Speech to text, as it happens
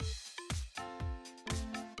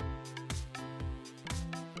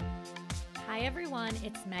Hi everyone,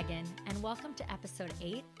 it's Megan, and welcome to episode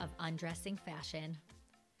 8 of Undressing Fashion.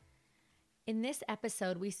 In this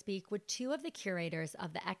episode, we speak with two of the curators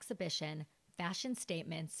of the exhibition, Fashion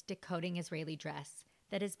Statements, Decoding Israeli Dress,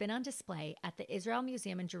 that has been on display at the Israel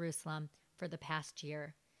Museum in Jerusalem for the past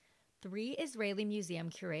year. 3 Israeli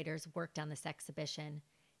museum curators worked on this exhibition,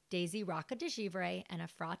 Daisy Raka de Givre and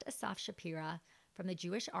Efrat Asaf Shapira from the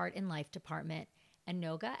Jewish Art and Life Department, and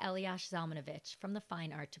Noga Eliash Zalmanovich from the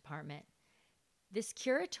Fine Art Department. This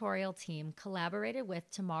curatorial team collaborated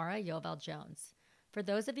with Tamara Yovel Jones. For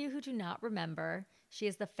those of you who do not remember, she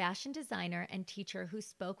is the fashion designer and teacher who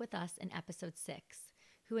spoke with us in episode 6,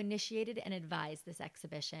 who initiated and advised this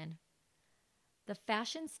exhibition. The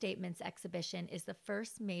Fashion Statements exhibition is the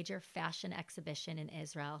first major fashion exhibition in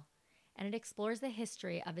Israel, and it explores the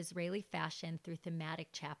history of Israeli fashion through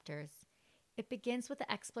thematic chapters. It begins with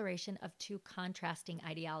the exploration of 2 contrasting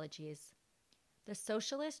ideologies. The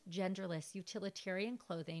socialist, genderless, utilitarian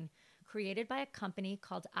clothing created by a company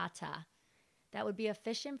called Ata that would be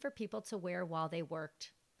efficient for people to wear while they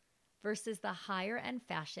worked, versus the higher-end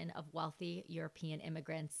fashion of wealthy European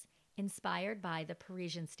immigrants, inspired by the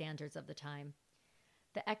Parisian standards of the time.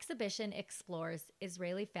 The exhibition explores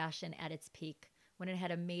Israeli fashion at its peak, when it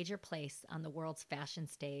had a major place on the world's fashion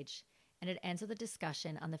stage, and it ends with a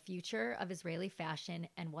discussion on the future of Israeli fashion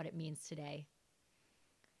and what it means today.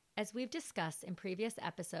 As we've discussed in previous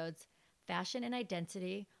episodes, fashion and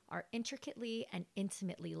identity are intricately and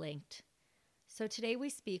intimately linked. So today we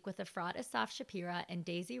speak with Efrat Asaf Shapira and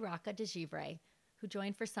Daisy Raka de Givre, who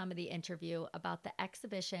joined for some of the interview about the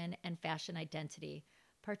exhibition and fashion identity,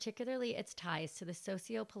 particularly its ties to the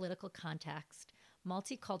socio-political context,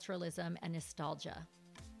 multiculturalism, and nostalgia.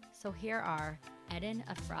 So here are Eden,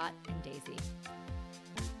 Efrat, and Daisy.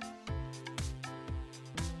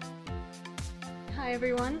 Hi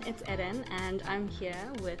everyone, it's Eden, and I'm here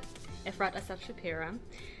with Efrat Asaf Shapira,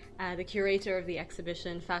 the curator of the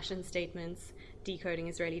exhibition Fashion Statements, Decoding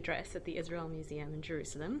Israeli Dress at the Israel Museum in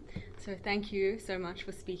Jerusalem. So thank you so much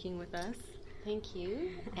for speaking with us. Thank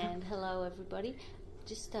you, and hello everybody.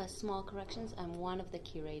 Just small corrections, I'm one of the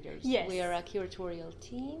curators. Yes. We are a curatorial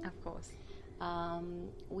team. Of course.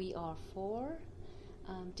 We are 4.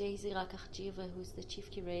 Daisy Raka de Givre, who's the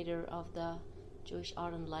chief curator of the Jewish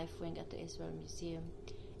Art and Life Wing at the Israel Museum,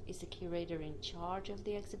 is the curator in charge of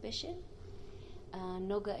the exhibition.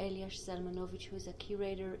 Noga Eliash Zalmanovich, who is a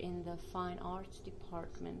curator in the Fine Arts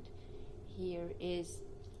Department here, is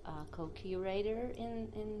a co-curator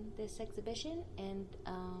in this exhibition. And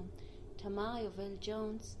Tamara Yovel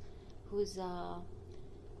Jones, who is a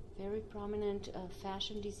very prominent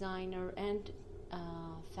fashion designer and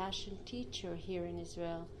fashion teacher here in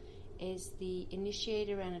Israel, is the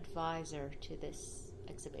initiator and advisor to this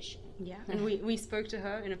exhibition. Yeah, and we spoke to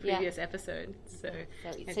her in a previous episode. So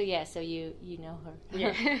you know her.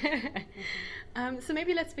 Yeah. So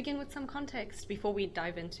maybe let's begin with some context before we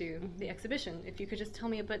dive into the exhibition. If you could just tell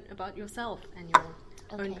me a bit about yourself and your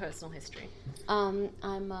own personal history.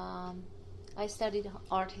 I studied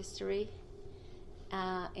art history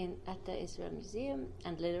at the Israel Museum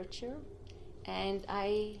and literature, and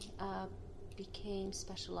I became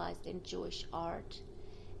specialized in Jewish art,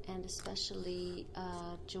 and especially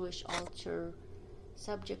Jewish altar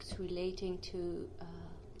subjects relating to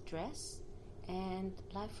dress and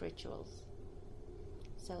life rituals.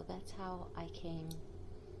 So that's how I came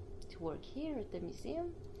to work here at the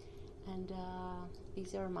museum, and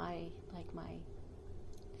these are my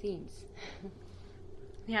themes.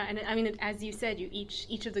 Yeah, and I mean, as you said,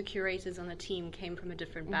 each of the curators on the team came from a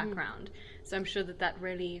different background, so I'm sure that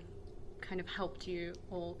really kind of helped you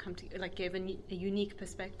all come to, gave a unique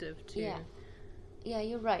perspective to. Yeah,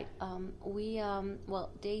 you're right.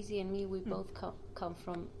 Daisy and me, we both come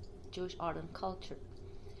from Jewish art and culture,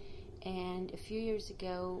 and a few years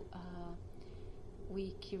ago,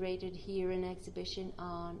 we curated here an exhibition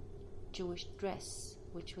on Jewish dress,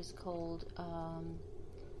 which was called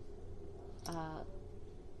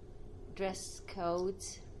Dress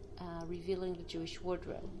Codes Revealing the Jewish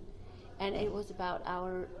Wardrobe, and it was about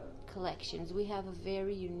our collections. We have a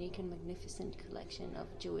very unique and magnificent collection of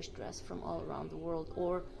Jewish dress from all around the world,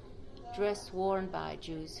 or dress worn by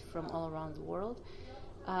Jews from all around the world.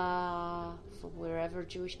 For wherever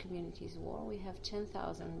Jewish communities were, we have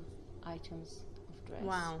 10,000 items of dress.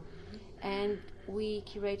 Wow. And we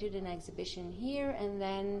curated an exhibition here, and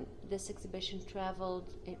then this exhibition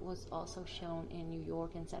traveled. It was also shown in New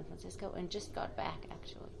York and San Francisco, and just got back,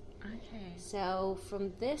 actually. Okay. So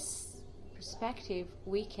from this perspective,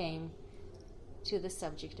 we came to the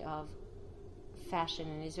subject of fashion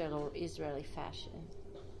in Israel, or Israeli fashion,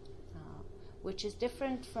 which is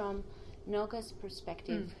different from Noga's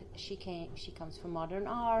perspective, she comes from modern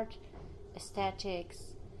art,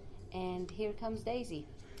 aesthetics, and here comes Daisy.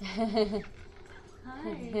 Hi.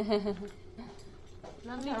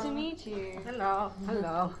 Lovely to meet you. Hello.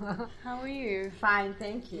 Hello. How are you? Fine,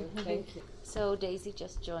 thank you. Thank you. So Daisy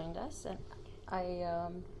just joined us, and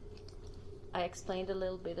I explained a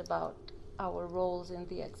little bit about our roles in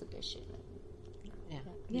the exhibition.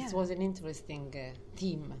 This was an interesting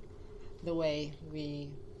theme, the way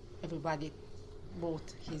everybody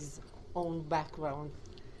brought his own background,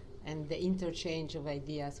 and the interchange of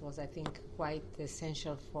ideas was, I think, quite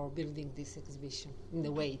essential for building this exhibition in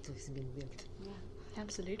the way it has been built. Yeah.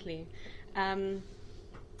 Absolutely.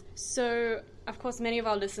 So, of course, many of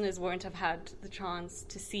our listeners won't have had the chance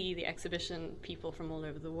to see the exhibition. People from all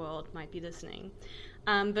over the world might be listening.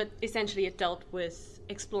 But essentially it dealt with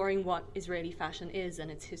exploring what Israeli fashion is and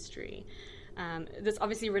its history. This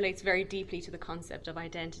obviously relates very deeply to the concept of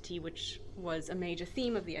identity, which was a major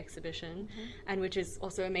theme of the exhibition, and which is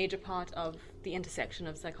also a major part of the intersection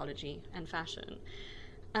of psychology and fashion.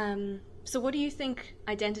 So what do you think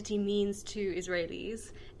identity means to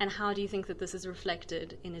Israelis, and how do you think that this is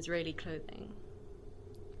reflected in Israeli clothing?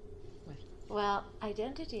 Well,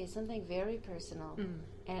 identity is something very personal,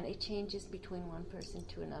 and it changes between one person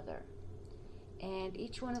to another. And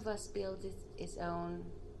each one of us builds his own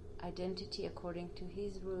identity according to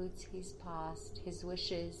his roots, his past, his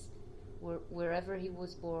wishes, wherever he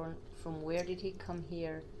was born, from where did he come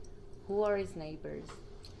here, who are his neighbors.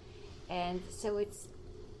 And so it's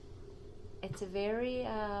a very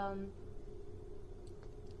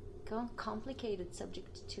complicated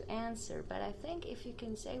subject to answer, but I think if you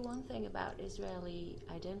can say one thing about Israeli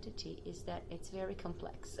identity is that it's very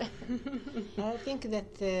complex. I think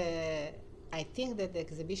that the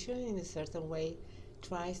exhibition, in a certain way,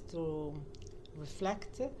 tries to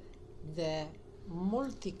reflect the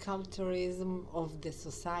multiculturalism of the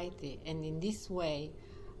society, and in this way,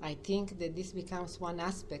 I think that this becomes one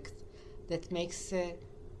aspect that makes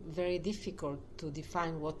very difficult to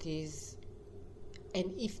define what is,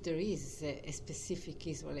 and if there is a specific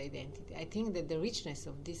Israeli identity. I think that the richness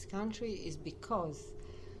of this country is because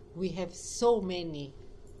we have so many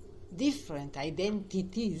different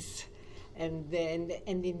identities, and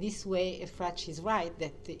in this way, Efrat is right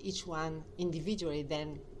that each one individually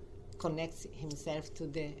then connects himself to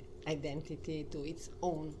the identity, to its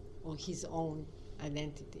own or his own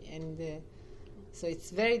identity, and so it's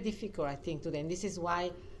very difficult, I think, today. And this is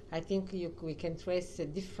why I think we can trace a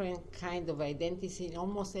different kind of identity in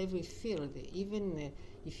almost every field. Even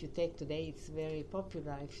if you take today, it's very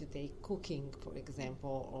popular. If you take cooking, for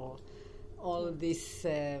example, or all these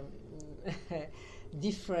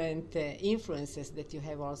different influences that you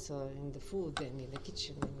have also in the food and in the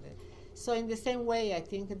kitchen. So in the same way, I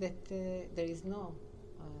think that there is no.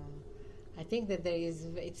 I think that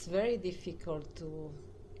it's very difficult to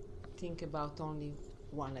think about only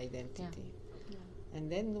one identity. Yeah.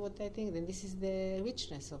 And then what I think, then this is the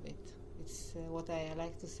richness of it. It's what I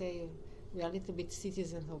like to say, we are a little bit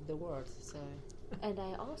citizens of the world. So. And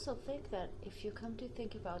I also think that if you come to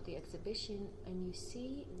think about the exhibition and you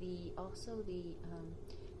see the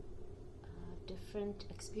different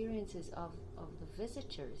experiences of the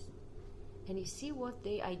visitors, and you see what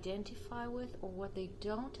they identify with or what they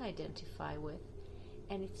don't identify with,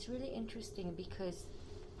 and it's really interesting because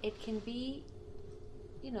it can be,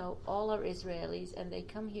 all are Israelis and they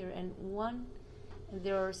come here and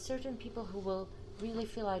there are certain people who will really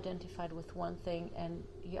feel identified with one thing and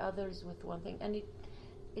the others with one thing, and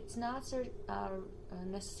it's not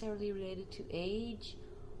necessarily related to age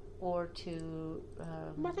or to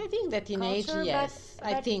but I think that in culture, age, yes. but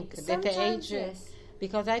I think that the age, yes.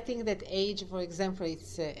 Because I think that age, for example,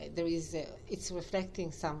 it's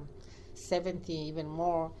reflecting some 70, even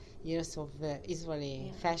more years of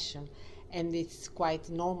Israeli fashion, and it's quite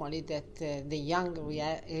normally that the young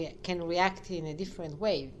can react in a different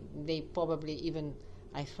way. They probably even,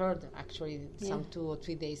 I've heard actually some 2 or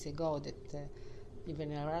 3 days ago that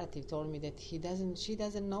even a relative told me that she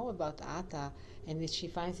doesn't know about Ata, and that she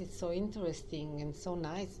finds it so interesting and so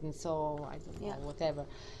nice and so, I don't know, whatever.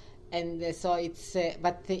 And so it's,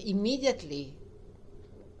 but immediately,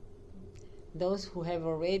 those who have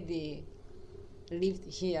already lived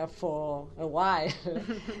here for a while,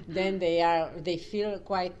 then they feel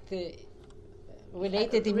quite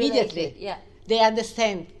related immediately. Yeah. They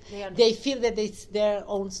understand. They feel that it's their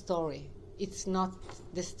own story. It's not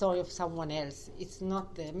the story of someone else. It's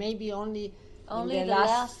not maybe only the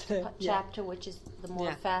last chapter, which is the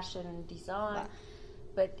more fashion and design.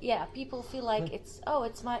 But people feel like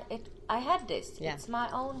I had this. Yeah. It's my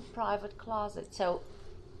own private closet. So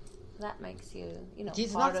that makes you, It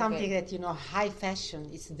is part not something of it. that, high fashion.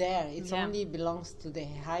 It's there. It only belongs to the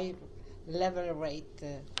high level rate.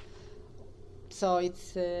 So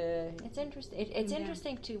it's interesting. It's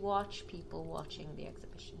interesting to watch people watching the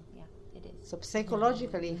exhibition. Yeah, it is. So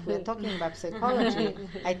psychologically, if we're talking about psychology,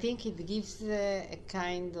 I think it gives a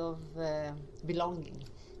kind of belonging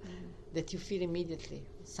that you feel immediately,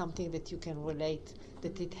 something that you can relate,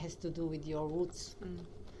 that it has to do with your roots,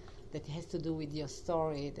 that it has to do with your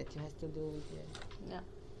story, that it has to do with Yeah.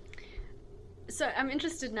 So I'm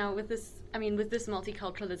interested now with this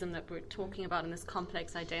multiculturalism that we're talking about and this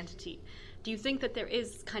complex identity. Do you think that there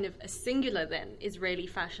is kind of a singular then Israeli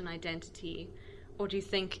fashion identity, or do you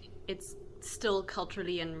think it's still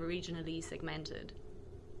culturally and regionally segmented?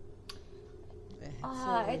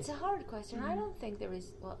 It's a hard question. I don't think there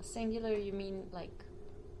is. Well, singular, you mean like...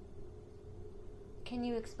 Can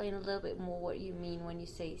you explain a little bit more what you mean when you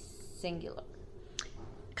say singular?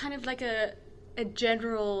 Kind of like a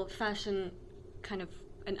general fashion, kind of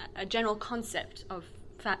a general concept of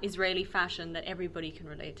Israeli fashion that everybody can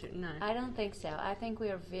relate to. No, I don't think so. I think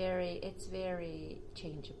it's very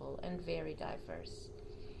changeable and very diverse.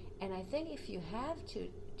 And I think if you have to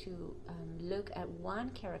look at one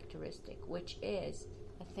characteristic, which is,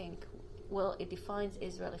 I think, well, it defines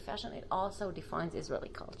Israeli fashion, it also defines Israeli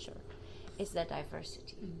culture, is that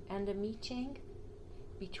diversity and the meeting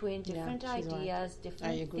between different ideas,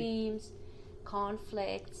 different themes,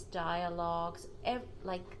 conflicts, dialogues,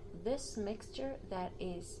 like this mixture that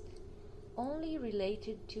is only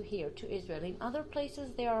related to here, to Israel. In other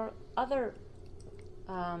places, there are other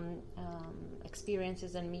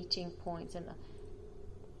experiences and meeting points, and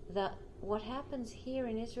what happens here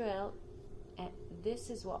in Israel, this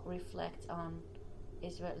is what reflects on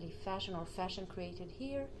Israeli fashion or fashion created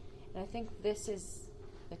here, and I think this is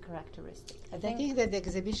the characteristic. I think that the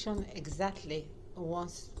exhibition exactly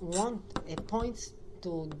points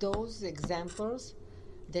to those examples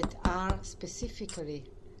that are specifically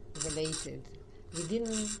related. We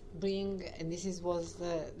didn't bring, and this was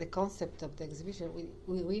the concept of the exhibition.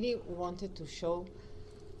 We really wanted to show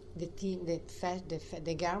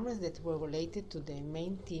the garments that were related to the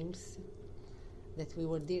main themes that we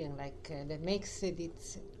were dealing, like that makes it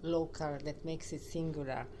local, that makes it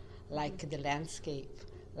singular, like the landscape,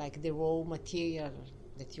 like the raw material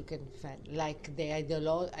that you can find, like the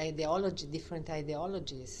ideology, different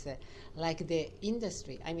ideologies, like the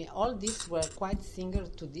industry. I mean, all these were quite singular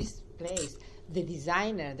to this place. The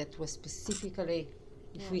designer that was specifically,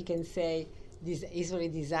 if we can say, this Israeli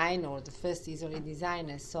designer, or the first Israeli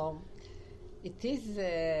designer. So it is.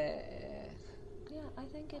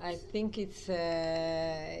 I think it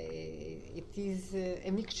is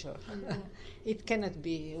a mixture. It cannot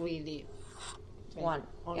be really one.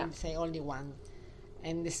 Only one,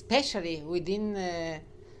 and especially within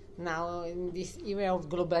now in this era of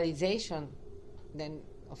globalization, then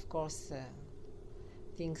of course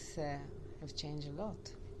things have changed a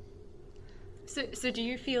lot. So do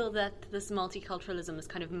you feel that this multiculturalism is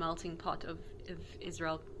kind of melting pot of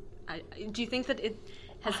Israel? Do you think that it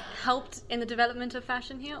has helped in the development of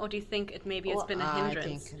fashion here, or do you think it maybe has been a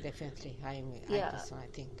hindrance? I think definitely. I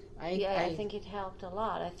think. I think it helped a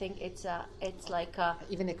lot. I think it's like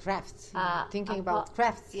even the crafts. Thinking about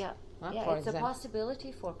crafts. It's a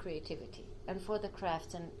possibility for creativity and for the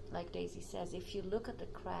crafts. And like Daisy says, if you look at the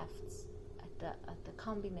crafts, at the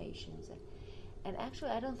combinations, and actually,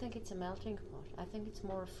 I don't think it's a melting pot. I think it's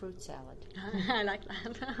more a fruit salad. I like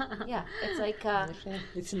that. Yeah, it's like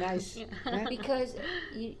it's nice because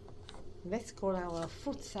let's call our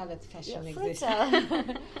fruit salad fashion exhibition. Fruit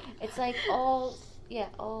salad. It's like all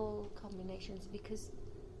combinations, because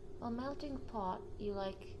a melting pot,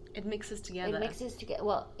 it mixes together.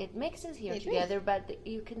 Well, it mixes here together, but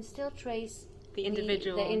you can still trace the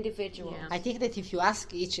individual. Yeah. I think that if you ask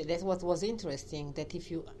that's what was interesting, that if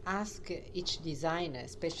you ask each designer,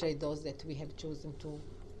 especially those that we have chosen to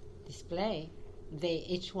display,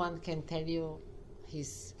 each one can tell you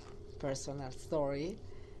his personal story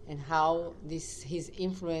and how his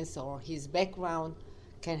influence or his background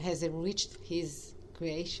has enriched his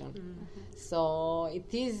creation. Mm-hmm. So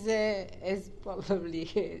it is, as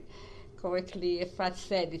probably correctly Efrat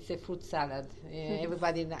said, it's a fruit salad.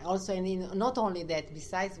 Everybody also, and not only that,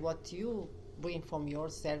 besides what you bring from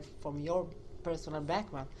yourself, from your personal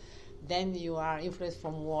background, then you are influenced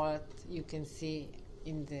from what you can see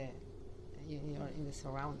in the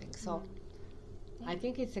surroundings. So I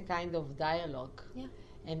think it's a kind of dialogue. Yeah.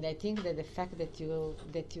 And I think that the fact that you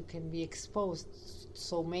can be exposed to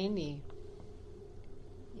so many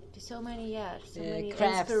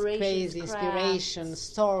crafts, inspiration,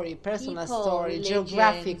 story, personal people, story, religions,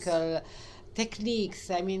 geographical, techniques.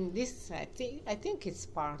 I mean, this I think it's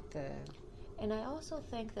part. And I also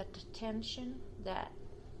think that the tension that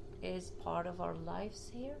is part of our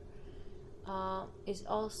lives here is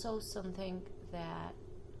also something that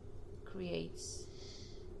creates,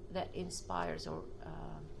 that inspires or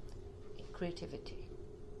creativity,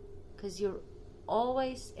 because you're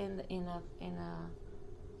always in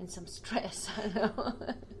some stress. I know.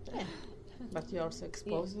 Yeah. But you're also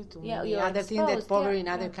exposed to Yeah, many you're other things that exposed, probably yeah, in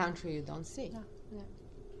other yeah. country you don't see. Yeah.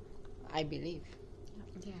 I believe.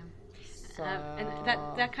 Yeah. So And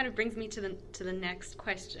that kind of brings me to the next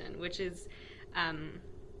question, which is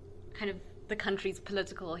kind of the country's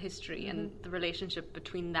political history and the relationship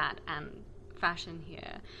between that and fashion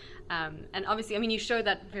here. And obviously, I mean, you show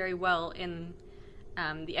that very well in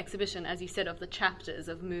the exhibition, as you said, of the chapters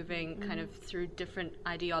of moving kind of through different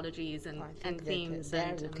ideologies and, I think and that themes. there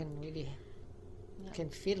And you can really can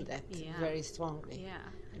feel that Yeah. very strongly. yeah,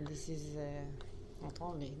 And this is not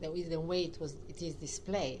only the way it is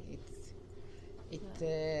displayed. It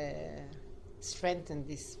strengthened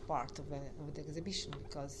this part of the exhibition,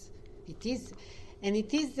 because it is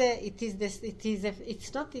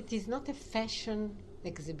not a fashion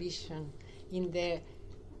exhibition in the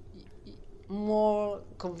more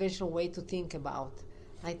conventional way to think about.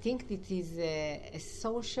 I think it is a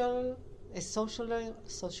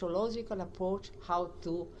sociological approach how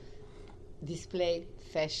to display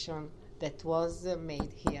fashion that was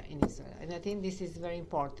made here in Israel. And I think this is very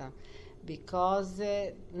important, because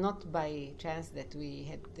not by chance that we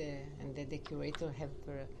had and that the curator have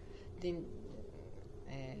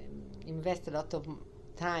invest a lot of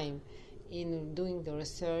time in doing the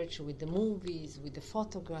research with the movies, with the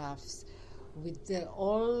photographs, with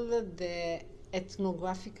all the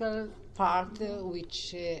ethnographical part,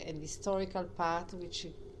 which and historical part, which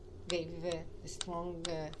gave a strong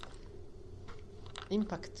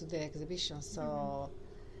impact to the exhibition. So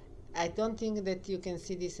I don't think that you can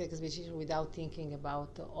see this exhibition without thinking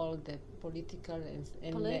about all the political and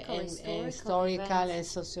historical and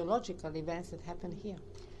sociological events that happen here.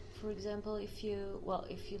 For example, if you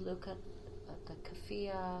look at the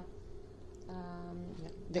Kafia,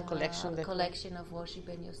 the collection of Woshi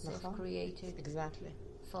Ben Yosef created exactly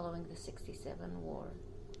following the 1967 war,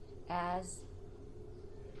 as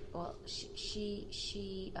well,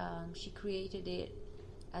 she created it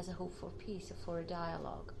as a hope for peace, for a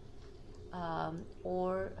dialogue,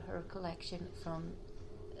 or her collection from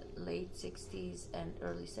late 60s and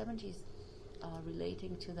early 70s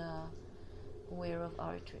relating to the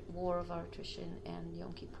War of Attrition and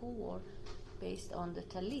Yom Kippur War, based on the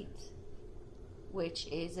talit, which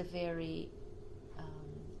is a very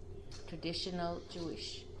traditional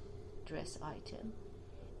Jewish dress item.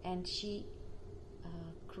 And she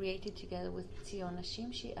created, together with Tziona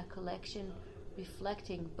Shimshi, a collection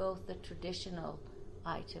reflecting both the traditional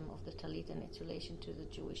item of the talit and its relation to the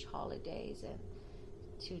Jewish holidays and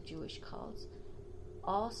to Jewish cults,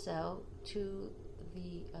 also to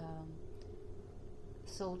the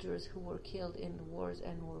soldiers who were killed in the wars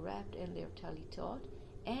and were wrapped in their talitot,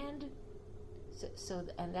 and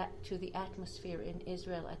that to the atmosphere in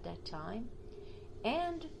Israel at that time,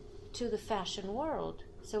 and to the fashion world.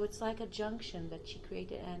 So it's like a junction that she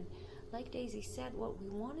created. And like Daisy said, what we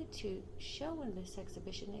wanted to show in this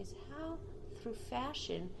exhibition is how through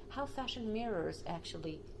fashion, how fashion mirrors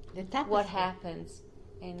actually what happens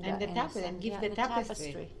in and the tapestry, and give the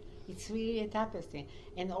tapestry. It's really a tapestry.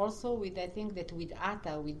 And also I think that with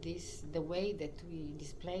Ata, with this, the way that we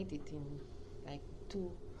displayed it in like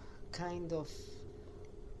two kind of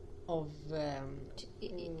like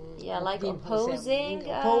opposing.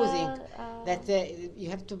 That you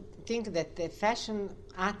have to think that the fashion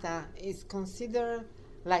Ata is considered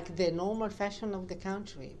like the normal fashion of the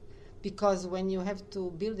country, because when you have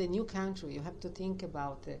to build a new country, you have to think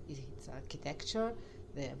about its architecture,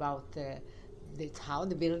 about how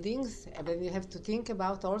the buildings, but you have to think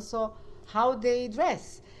about also how they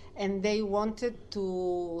dress. And they wanted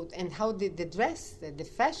to, and how the dress, the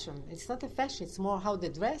fashion, it's not a fashion, it's more how the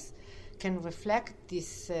dress can reflect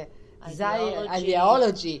this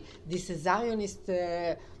ideology, this Zionist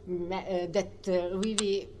that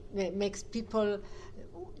really makes people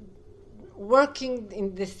working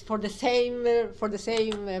in this for the same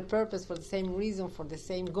purpose, for the same reason, for the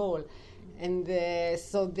same goal. And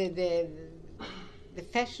so the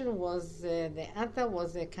fashion was, the Ata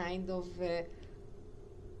was a kind of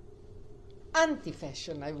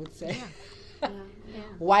anti-fashion, I would say. Yeah.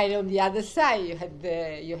 While on the other side you had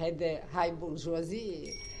the high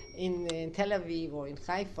bourgeoisie in Tel Aviv or in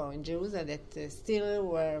Haifa or in Jerusalem that still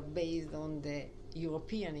were based on the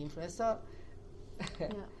European influence. So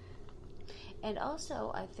And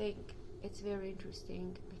also, I think it's very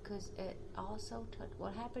interesting because it also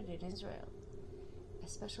what happened in Israel,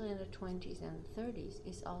 especially in the 20s and 30s,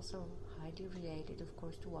 is also highly related, of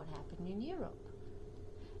course, to what happened in Europe.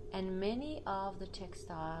 And many of the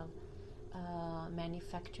textile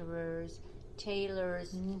manufacturers,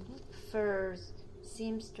 tailors, furs,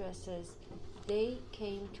 seamstresses, they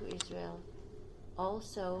came to Israel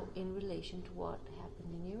also in relation to what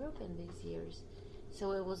happened in Europe in these years.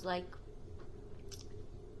 So it was like,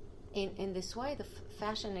 in this way, the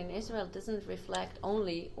fashion in Israel doesn't reflect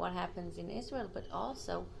only what happens in Israel, but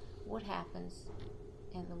also what happens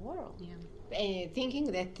in the world. Yeah.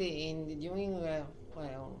 Thinking that during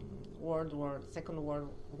Second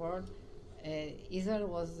World War, Israel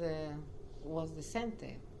was the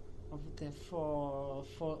center of for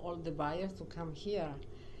all the buyers to come here,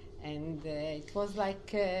 and it was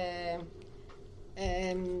like a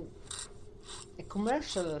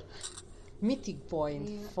commercial meeting point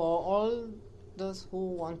for all those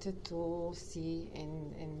who wanted to see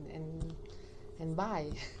and buy.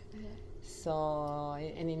 Yeah. So,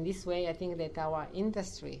 and in this way, I think that our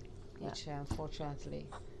industry, which unfortunately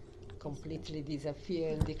completely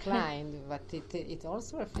disappeared and declined, but it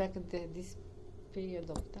also reflected this period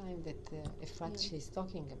of time that Efrat is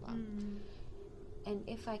talking about. And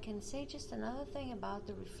if I can say just another thing about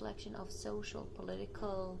the reflection of social,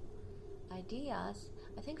 political ideas,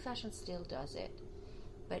 I think fashion still does it.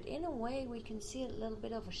 But in a way, we can see a little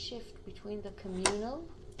bit of a shift between the communal,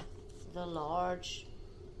 the large,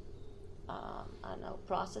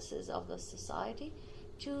 processes of the society,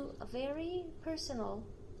 to a very personal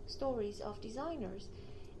stories of designers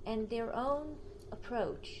and their own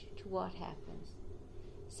approach to what happens.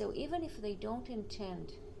 So even if they don't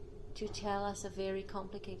intend to tell us a very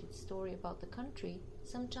complicated story about the country,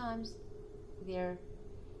 sometimes their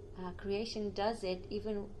creation does it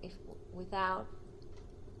even if without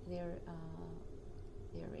their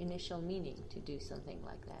initial meaning to do something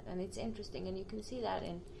like that. And it's interesting, and you can see that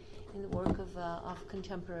in the work of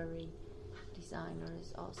contemporary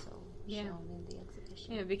designers also shown in the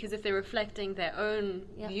exhibition. Yeah, because if they're reflecting their own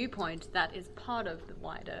viewpoint, that is part of the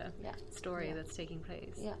wider story that's taking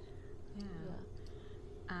place.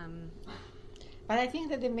 But I think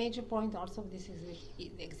that the major point also of this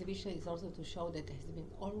exhibition is also to show that there has been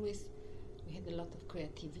always, we had a lot of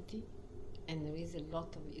creativity, and there is a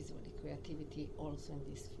lot of Israeli creativity also in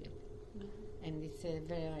this field. And it's a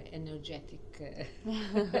very energetic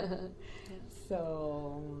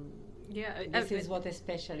so this is what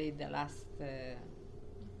especially the last the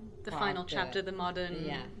final chapter, the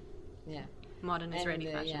modern modern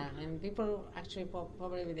Israeli fashion. And people actually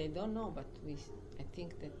probably they don't know, but I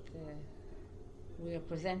think that we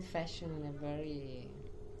represent fashion in a very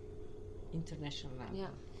international level.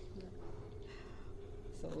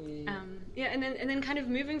 So we and then kind of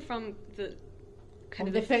moving from the kind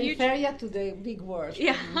of the periphery to the big world.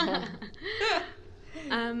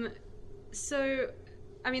 So,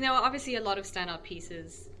 I mean, there were obviously a lot of standout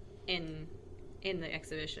pieces in the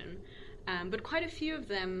exhibition, but quite a few of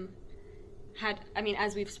them had, I mean,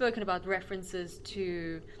 as we've spoken about, references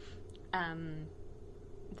to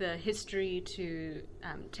the history, to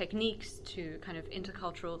techniques, to kind of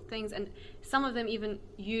intercultural things, and some of them even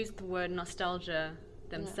used the word nostalgia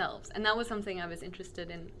themselves. And that was something I was interested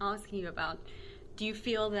in asking you about. Do you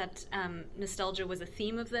feel that nostalgia was a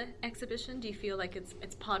theme of the exhibition? Do you feel like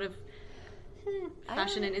it's part of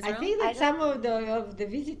fashion in Israel? I think that some of the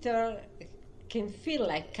visitors can feel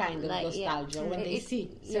like kind of nostalgia when they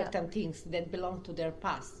see certain things that belong to their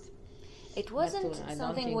past. It wasn't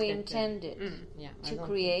something we intended to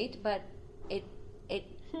create, but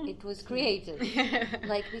it was created.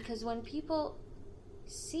 Because when people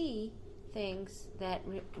see things that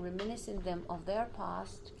reminiscent them of their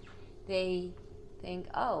past, they think,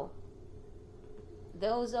 oh,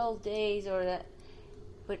 those old days, or that.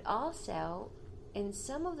 But also, in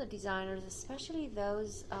some of the designers, especially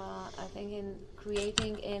those, I think, in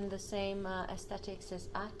creating in the same aesthetics as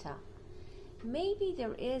Ata, maybe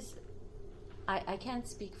there is. I can't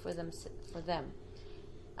speak for them,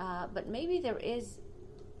 but maybe there is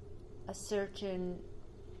a certain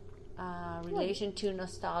relation to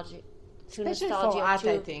nostalgia. Especially for art,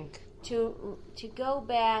 I think. To go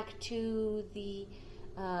back to the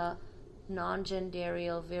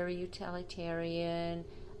non-genderial, very utilitarian,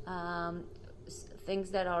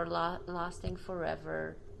 things that are lasting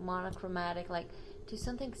forever, monochromatic, like to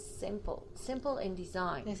something simple in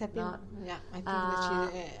design. Yes, I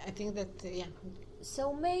think that.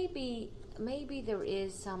 So maybe there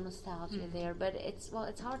is some nostalgia there, but it's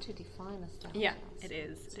hard to define nostalgia. Yeah, it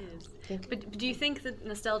is. But do you think that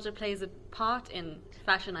nostalgia plays a part in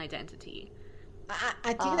fashion identity?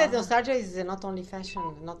 I think that nostalgia is not only fashion,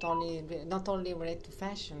 not only related to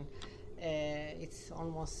fashion. It's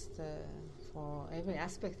almost for every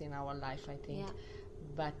aspect in our life, I think. Yeah.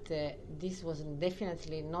 But this was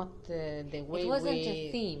definitely not the way It wasn't a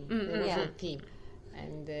theme. It was Yeah. a theme.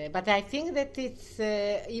 And but I think that it's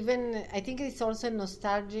I think it's also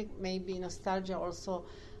nostalgic, maybe nostalgia also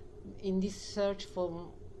in this search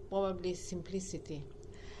for probably simplicity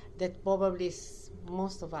that probably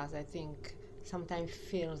most of us, I think, sometimes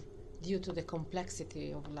feel due to the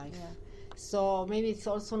complexity of life. Yeah. So maybe it's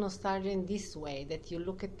also nostalgia in this way, that you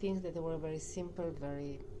look at things that were very simple,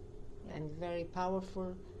 and very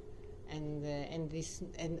powerful,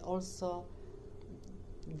 and also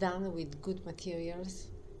done with good materials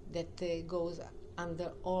that goes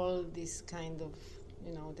under all this kind of,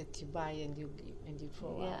 that you buy and you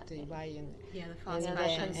throw Yeah. out. You buy and The fast the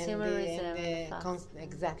fashion. consumerism and the fast.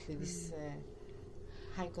 exactly this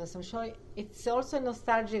high consumption. It's also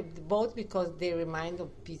nostalgic both because they remind of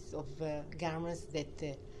piece of garments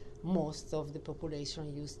that most of the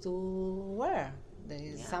population used to wear. There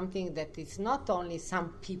is something that is not only some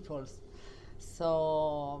people's.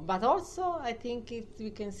 So, but also I think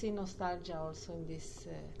we can see nostalgia also in this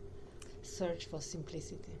search for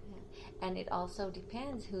simplicity. And it also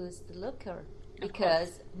depends who's the looker,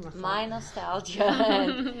 because my nostalgia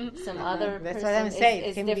and some other That's person what I'm saying.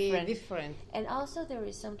 is It can different. be different. And also there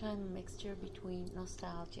is sometimes a mixture between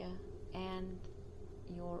nostalgia and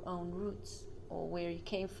your own roots, or where you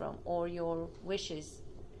came from, or your wishes.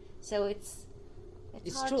 So it's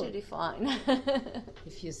hard true. to define.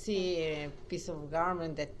 If you see a piece of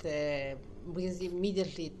garment that brings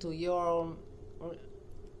immediately to your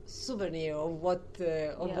souvenir of what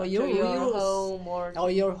you to your use home or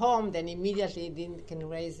your home, then immediately it can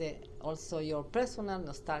raise also your personal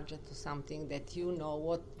nostalgia to something that you know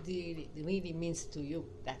what really means to you,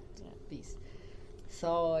 that piece.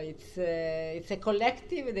 So it's a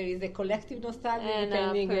collective. There is a collective nostalgia And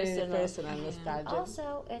depending on personal. personal nostalgia.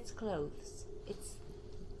 Also, it's clothes. It's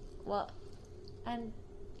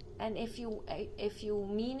and if you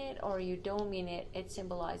mean it or you don't mean it, it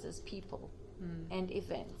symbolizes people and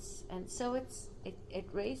events, and so it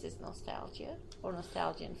raises nostalgia or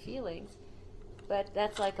nostalgian feelings, but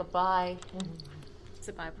that's like a It's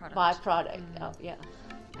a byproduct. byproduct. Oh, yeah.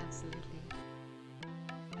 Absolutely.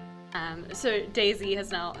 So Daisy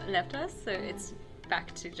has now left us, so it's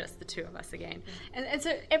back to just the two of us again. And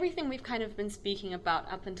so everything we've kind of been speaking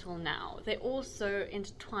about up until now, they're also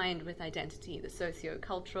intertwined with identity, the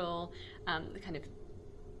socio-cultural, the kind of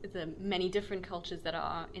the many different cultures that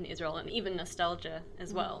are in Israel, and even nostalgia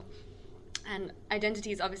as well. And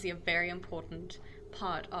identity is obviously a very important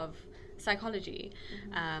part of psychology,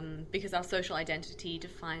 because our social identity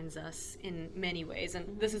defines us in many ways,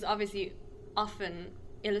 and this is obviously often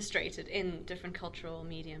illustrated in different cultural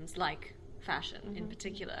mediums like fashion in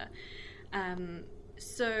particular.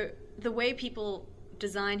 So the way people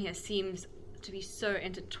design here seems to be so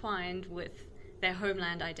intertwined with their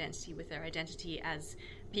homeland identity, with their identity as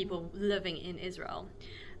people living in Israel.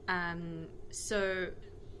 So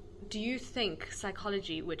do you think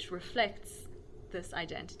psychology, which reflects this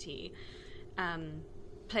identity,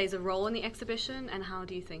 plays a role in the exhibition, and how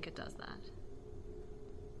do you think it does that?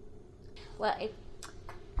 Well,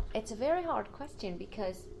 it's a very hard question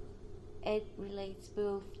because it relates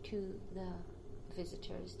both to the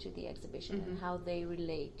visitors to the exhibition and how they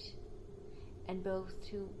relate, and both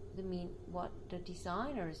to what the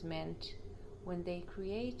designers meant when they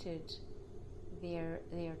created their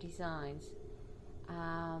designs,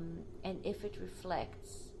 and if it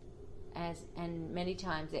reflects, and many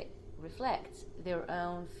times it reflects their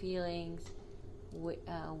own feelings,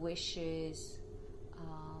 wishes,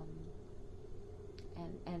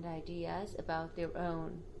 and ideas about their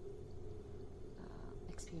own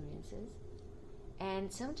experiences.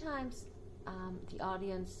 And sometimes the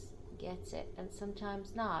audience gets it, and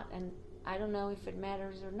sometimes not. And I don't know if it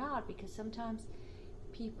matters or not, because sometimes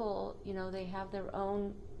people, they have their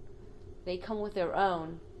own, they come with their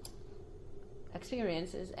own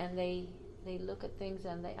experiences, and they look at things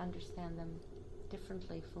and they understand them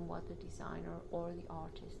differently from what the designer or the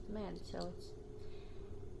artist meant. So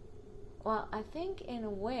I think in a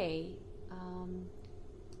way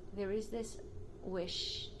there is this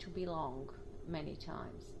wish to belong many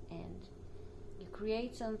times, and you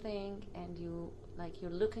create something and you're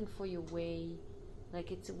looking for your way,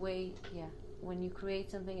 like it's a way, when you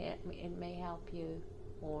create something it may help you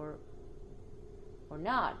or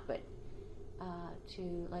not, but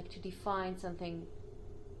to define something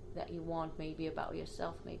that you want, maybe about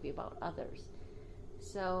yourself, maybe about others.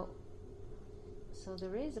 So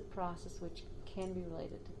there is a process which can be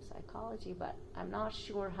related to psychology, but I'm not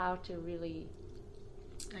sure how to really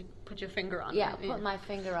Like put your finger on yeah it. put my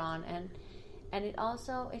finger on. And it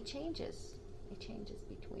also it changes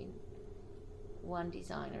between one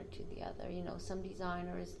designer to the other. You know, some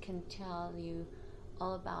designers can tell you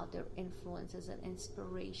all about their influences and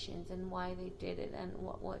inspirations and why they did it and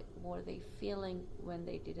what were they feeling when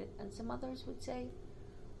they did it, and some others would say,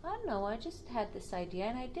 I don't know, I just had this idea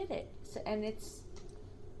and I did it. So, and it's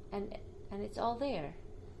all there.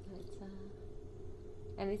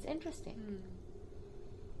 And it's interesting.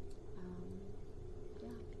 Yeah.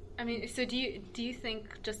 I mean, so do you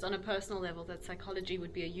think, just on a personal level, that psychology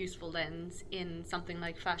would be a useful lens in something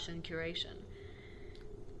like fashion curation?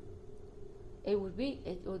 It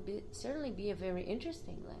would certainly be a very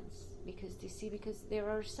interesting lens, because there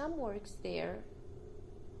are some works there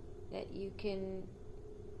that you can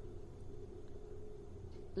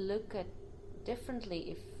look at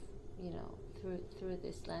differently if you know through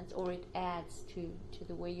this lens, or it adds to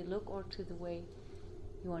the way you look or to the way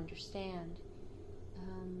you understand.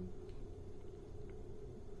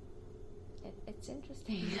 It's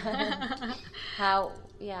interesting how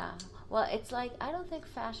well, it's like, I don't think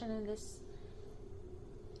fashion in this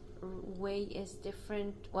way is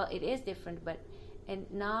different. Well, it is different, but and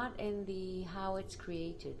not in the how it's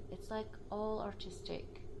created. It's like all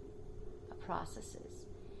artistic processes.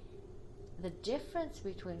 The difference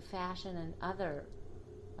between fashion and other,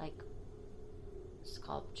 like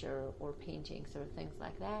sculpture or paintings or things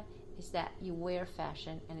like that, is that you wear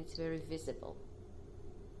fashion and it's very visible.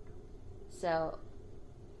 So,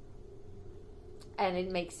 and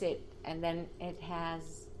it makes it, and then it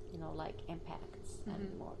has, you know, like impacts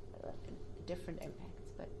and more different impacts.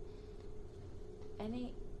 But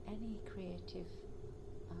any creative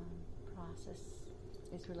process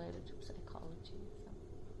is related to psychology, so,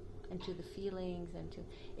 and to the feelings, and to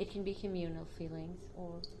it can be communal feelings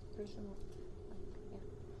or personal.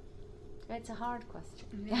 It's a hard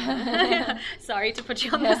question. Yeah. Sorry to put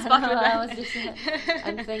you on the spot with that.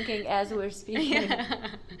 I'm thinking as we're speaking. Yeah.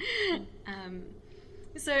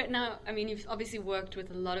 So now, I mean, you've obviously worked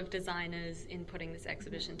with a lot of designers in putting this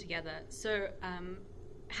exhibition together. So,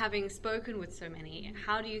 having spoken with so many,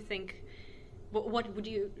 how do you think, what would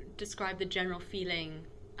you describe the general feeling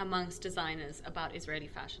amongst designers about Israeli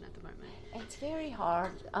fashion at the moment? It's very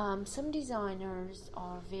hard. Some designers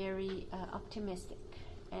are very optimistic,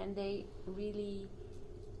 and they really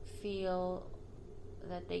feel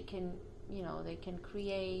that they can, you know, they can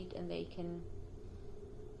create and they can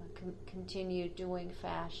continue doing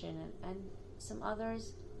fashion, and some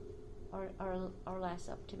others are less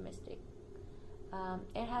optimistic.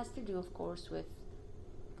 It has to do, of course, with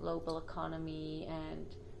global economy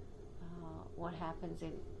and what happens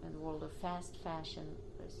in the world of fast fashion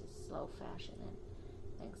versus slow fashion and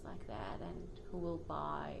things like that, and who will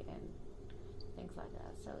buy and things like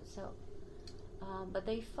that. But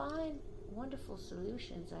they find wonderful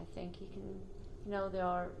solutions. I think you can, you know, there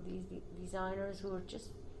are these designers who are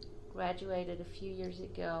just graduated a few years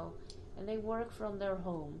ago, and they work from their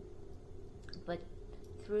home, but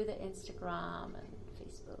through the Instagram and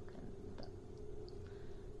Facebook and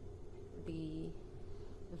the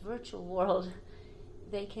virtual world,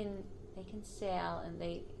 they can sell, and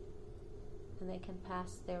they can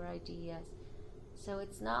pass their ideas. So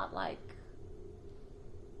it's not like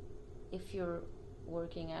if you're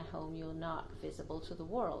working at home, you're not visible to the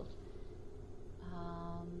world.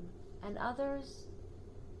 And others,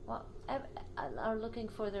 well, are looking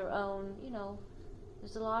for their own, you know,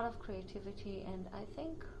 there's a lot of creativity, and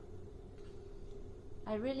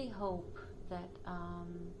I really hope that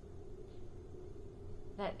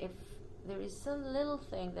that if there is some little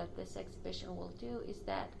thing that this exhibition will do, is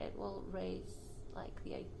that it will raise, like,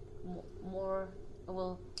 it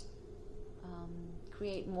will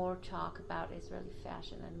create more talk about Israeli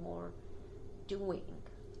fashion and more doing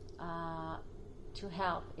to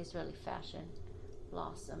help Israeli fashion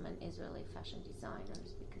blossom and Israeli fashion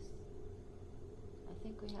designers, because I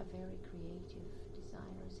think we have very creative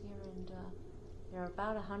designers here, and there are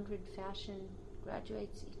about 100 fashion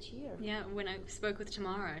graduates each year. Yeah, when I spoke with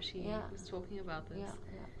Tamara, she was talking about this.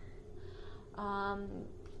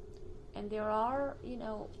 And there are, you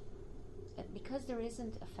know, because there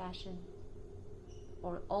isn't a fashion,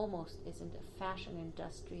 or almost isn't a fashion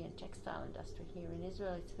industry and textile industry here in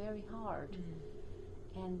Israel, it's very hard.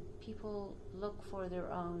 And people look for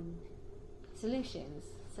their own solutions.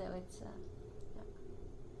 So it's,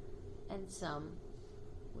 and some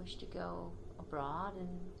wish to go abroad and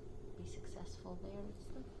be successful there.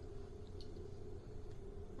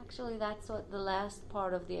 Actually, that's what the last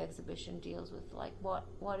part of the exhibition deals with, like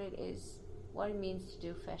what it is what it means to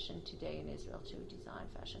do fashion today in Israel, to design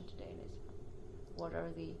fashion today in Israel. What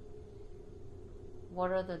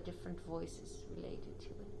are the different voices related to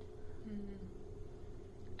it?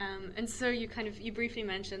 And so you briefly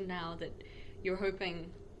mentioned now that you're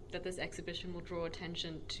hoping that this exhibition will draw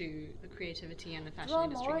attention to the creativity and the fashion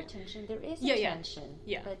industry. Draw more attention. There is attention,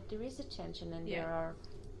 but there is attention, and there are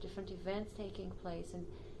different events taking place,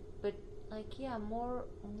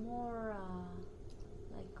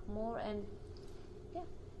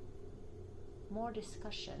 more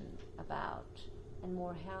discussion about, and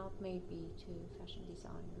more help maybe to fashion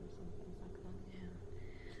designers and things like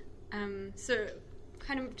that. So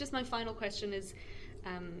kind of just my final question is,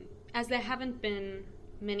 as there haven't been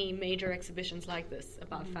many major exhibitions like this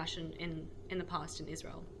about fashion in the past in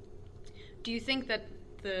Israel, do you think that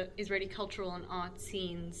the Israeli cultural and art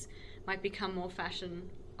scenes might become more fashion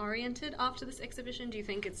oriented after this exhibition? Do you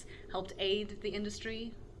think it's helped aid the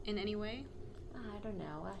industry in any way? I don't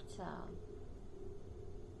know.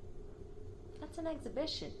 That's an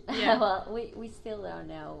exhibition. Yeah. Well, we still don't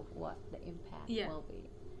know what the impact will be.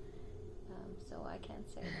 So I can't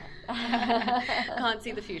say that. Can't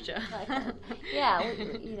see the future.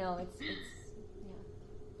 It's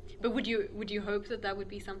But would you hope that would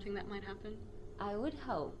be something that might happen? I would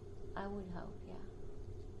hope, yeah.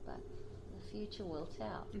 But the future will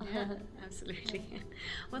tell. Yeah, absolutely.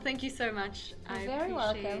 Well, thank you so much. You're very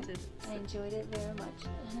welcome. It. I enjoyed it very much.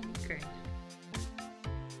 Great.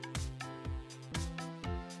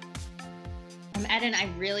 Eden, I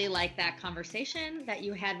really like that conversation that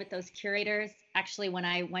you had with those curators. Actually, when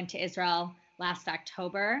I went to Israel last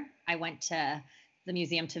October, I went to the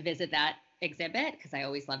museum to visit that exhibit because I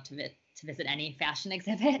always love to visit any fashion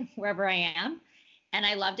exhibit wherever I am. And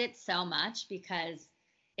I loved it so much because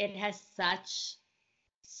it has such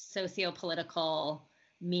socio-political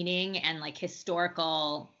meaning and like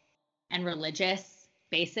historical and religious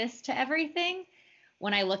basis to everything.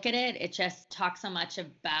 When I look at it, it just talks so much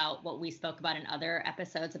about what we spoke about in other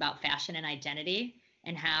episodes about fashion and identity,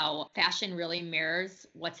 and how fashion really mirrors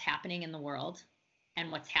what's happening in the world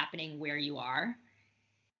and what's happening where you are.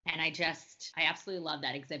 And I absolutely love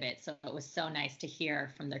that exhibit. So it was so nice to hear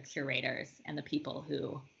from the curators and the people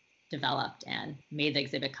who developed and made the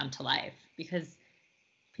exhibit come to life, because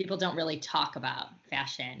people don't really talk about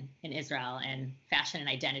fashion in Israel and fashion and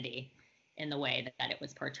identity in the way that it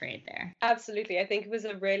was portrayed there. Absolutely. I think it was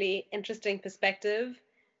a really interesting perspective.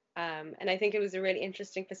 And I think it was a really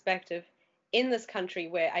interesting perspective in this country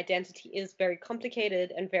where identity is very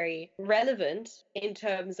complicated and very relevant in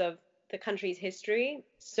terms of the country's history.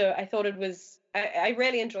 So I thought I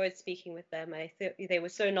really enjoyed speaking with them. I thought they were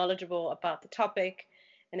so knowledgeable about the topic,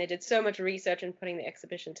 and they did so much research in putting the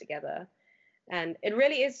exhibition together. And it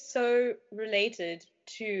really is so related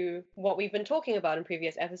to what we've been talking about in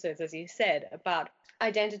previous episodes, as you said, about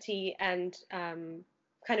identity and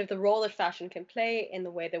kind of the role that fashion can play in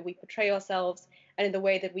the way that we portray ourselves and in the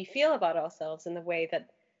way that we feel about ourselves, and the way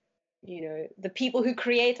that, the people who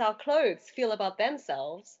create our clothes feel about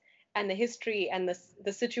themselves, and the history and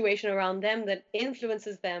the situation around them that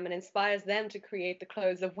influences them and inspires them to create the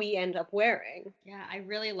clothes that we end up wearing. Yeah, I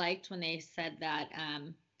really liked when they said that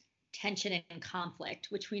tension and conflict,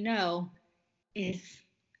 which we know is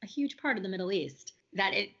a huge part of the Middle East,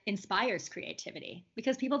 that it inspires creativity,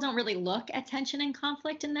 because people don't really look at tension and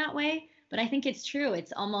conflict in that way. But I think it's true.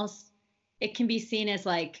 It can be seen as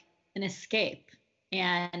like an escape.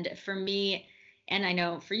 And for me, and I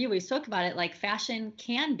know for you, we spoke about it, like fashion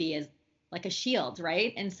can be as like a shield,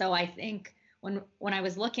 right? And so I think when I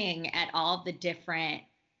was looking at all the different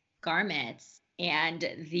garments and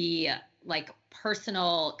the like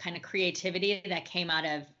personal kind of creativity that came out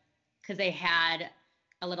of, because they had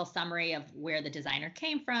a little summary of where the designer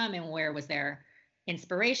came from and where was their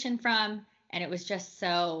inspiration from. And it was just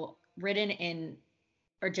so written in,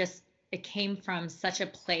 it came from such a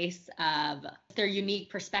place of their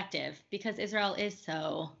unique perspective, because Israel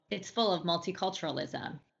it's full of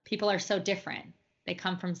multiculturalism. People are so different. They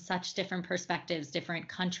come from such different perspectives, different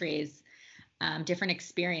countries, different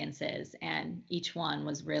experiences, and each one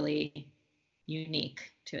was really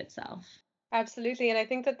unique to itself. Absolutely. And I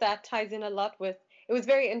think that ties in a lot with, it was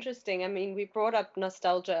very interesting. I mean, we brought up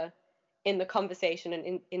nostalgia in the conversation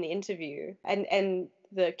and in the interview, and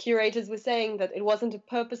the curators were saying that it wasn't a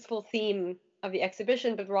purposeful theme of the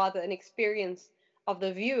exhibition, but rather an experience of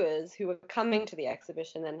the viewers who were coming to the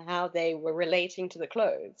exhibition and how they were relating to the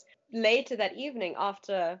clothes. Later that evening,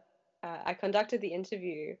 after I conducted the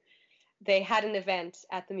interview, they had an event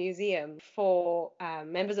at the museum for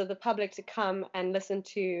members of the public to come and listen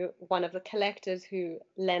to one of the collectors who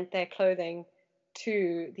lent their clothing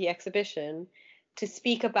to the exhibition. to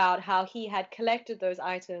speak about how he had collected those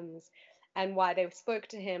items and why they spoke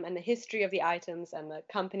to him, and the history of the items and the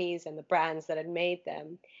companies and the brands that had made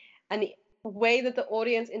them. And the way that the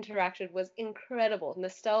audience interacted was incredible.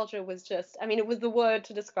 Nostalgia was just, I mean, it was the word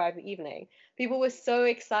to describe the evening. People were so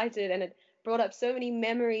excited, and it brought up so many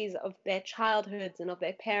memories of their childhoods and of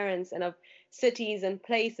their parents and of cities and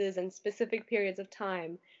places and specific periods of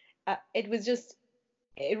time. It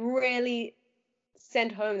really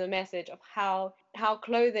sent home the message of how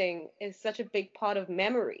clothing is such a big part of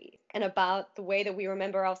memory and about the way that we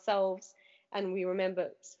remember ourselves and we remember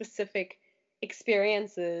specific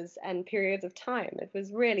experiences and periods of time. It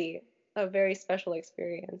was really a very special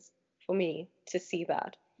experience for me to see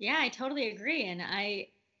that. Yeah, I totally agree. And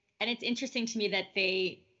it's interesting to me that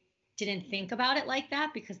they didn't think about it like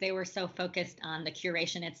that because they were so focused on the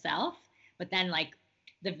curation itself. But then like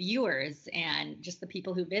the viewers and just the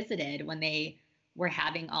people who visited, when they were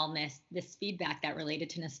having all this feedback that related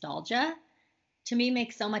to nostalgia, to me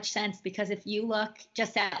makes so much sense. Because if you look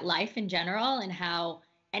just at life in general and how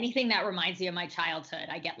anything that reminds me of my childhood,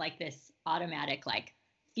 I get like this automatic like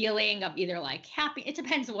feeling of either like happy, it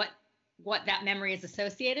depends what that memory is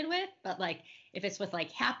associated with, but like if it's with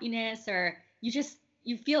like happiness, or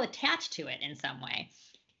you feel attached to it in some way.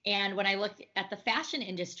 And when I look at the fashion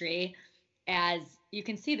industry, as you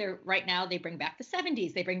can see, there right now, they bring back the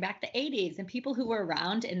 70s, they bring back the 80s, and people who were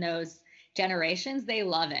around in those generations, they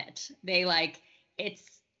love it. They like, it's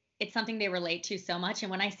something they relate to so much. And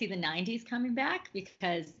when I see the 90s coming back,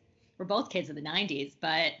 because we're both kids of the 90s,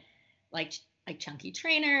 but like chunky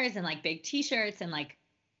trainers and like big t-shirts, and like,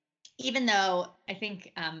 even though I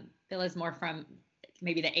think Bill is more from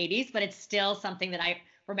maybe the 80s, but it's still something that I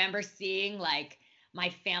remember seeing like my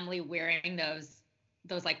family wearing those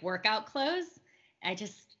like workout clothes. I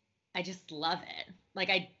just love it.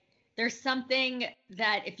 Like there's something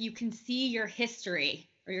that if you can see your history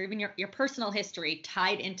or even your personal history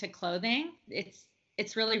tied into clothing,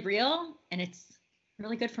 it's really real, and it's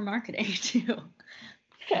really good for marketing too.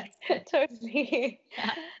 Totally.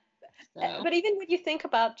 Yeah. So. But even when you think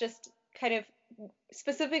about just kind of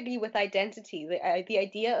specifically with identity, the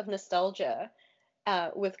idea of nostalgia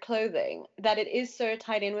with clothing, that it is so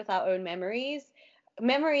tied in with our own memories.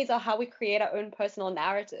 Memories are how we create our own personal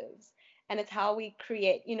narratives, and it's how we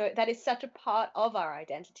create, that is such a part of our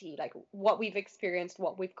identity, like what we've experienced,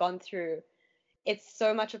 what we've gone through. It's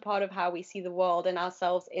so much a part of how we see the world and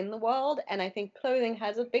ourselves in the world. And I think clothing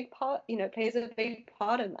has a big part, plays a big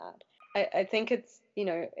part in that. I think it's,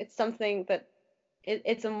 it's something that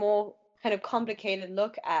it's a more kind of complicated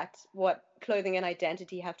look at what clothing and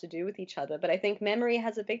identity have to do with each other. But I think memory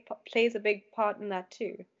plays a big part in that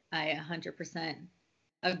too. I 100%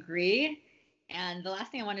 agree. And the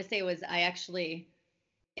last thing I wanted to say was I actually,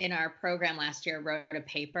 in our program last year, wrote a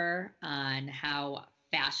paper on how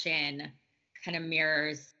fashion kind of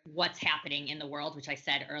mirrors what's happening in the world, which I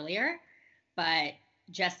said earlier. But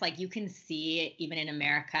just like you can see, even in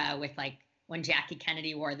America, with like when Jackie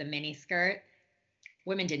Kennedy wore the mini skirt,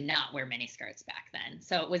 women did not wear mini skirts back then.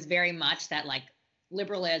 So it was very much that like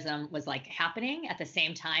liberalism was like happening at the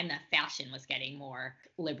same time that fashion was getting more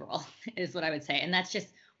liberal, is what I would say. And that's just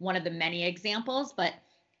one of the many examples. But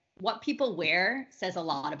what people wear says a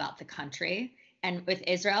lot about the country. And with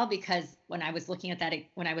Israel, because when I was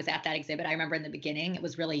at that exhibit, I remember in the beginning, it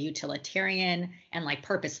was really utilitarian and like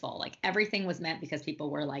purposeful. Like everything was meant because people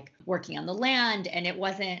were like working on the land, and it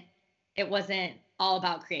wasn't all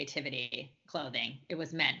about creativity clothing. It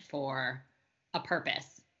was meant for a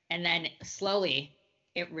purpose. And then slowly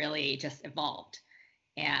it really just evolved.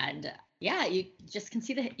 And yeah, you can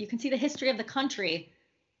see the history of the country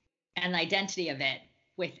and the identity of it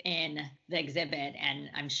within the exhibit. And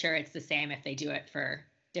I'm sure it's the same if they do it for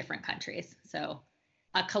different countries. So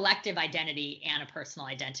a collective identity and a personal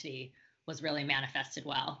identity was really manifested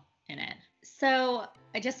well in it. So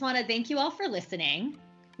I just want to thank you all for listening.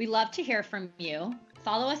 We love to hear from you.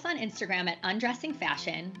 Follow us on Instagram at Undressing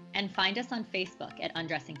Fashion and find us on Facebook at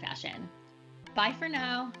Undressing Fashion. Bye for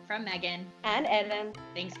now from Megan and Evan.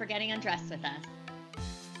 Thanks for getting undressed with us.